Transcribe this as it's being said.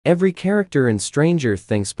Every character in Stranger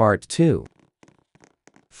Things Part 2.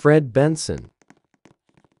 Fred Benson.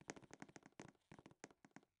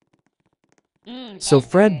 So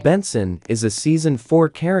Fred Benson is a Season 4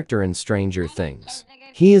 character in Stranger Things.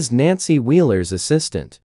 He is Nancy Wheeler's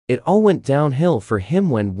assistant. It all went downhill for him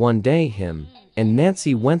when one day him and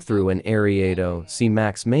Nancy went through an areado see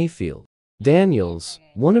Max Mayfield. Daniels,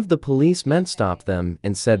 one of the policemen, stopped them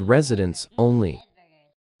and said residents only.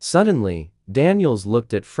 Suddenly, Daniels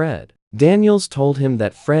looked at Fred. Daniels told him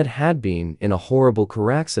that Fred had been in a horrible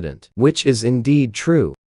car accident, which is indeed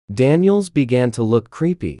true. Daniels began to look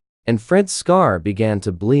creepy, and Fred's scar began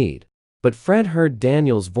to bleed. But Fred heard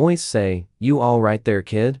Daniels' voice say, "You all right there,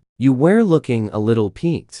 kid? You were looking a little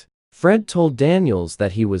peaked." Fred told Daniels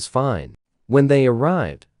that he was fine. When they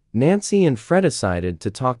arrived, Nancy and Fred decided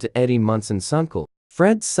to talk to Eddie Munson's uncle.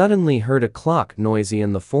 Fred suddenly heard a clock noisy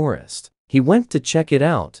in the forest. He went to check it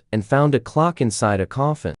out and found a clock inside a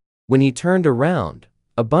coffin. When he turned around,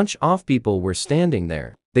 a bunch of people were standing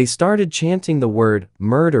there. They started chanting the word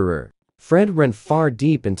murderer. Fred ran far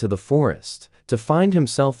deep into the forest to find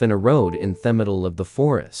himself in a road in the middle of the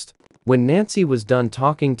forest. When Nancy was done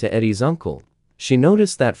talking to Eddie's uncle, she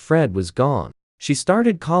noticed that Fred was gone. She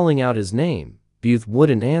started calling out his name. Booth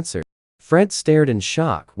wouldn't answer. Fred stared in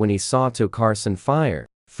shock when he saw Carson fire.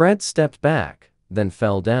 Fred stepped back, then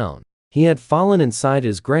fell down. He had fallen inside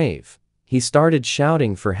his grave. He started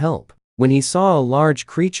shouting for help when he saw a large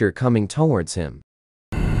creature coming towards him.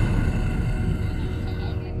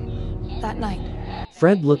 That night,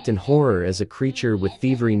 Fred looked in horror as a creature with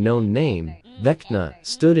thievery known name, Vecna,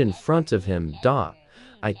 stood in front of him.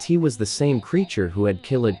 It was the same creature who had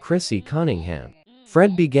killed Chrissy Cunningham.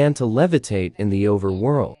 Fred began to levitate in the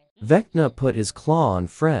overworld. Vecna put his claw on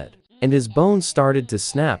Fred, and his bones started to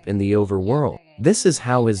snap in the overworld. This is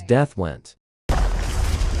how his death went.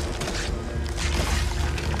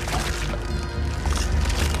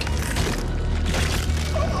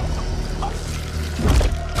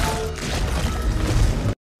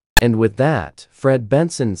 And with that, Fred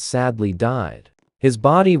Benson sadly died. His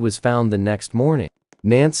body was found the next morning.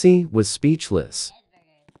 Nancy was speechless.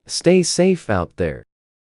 Stay safe out there.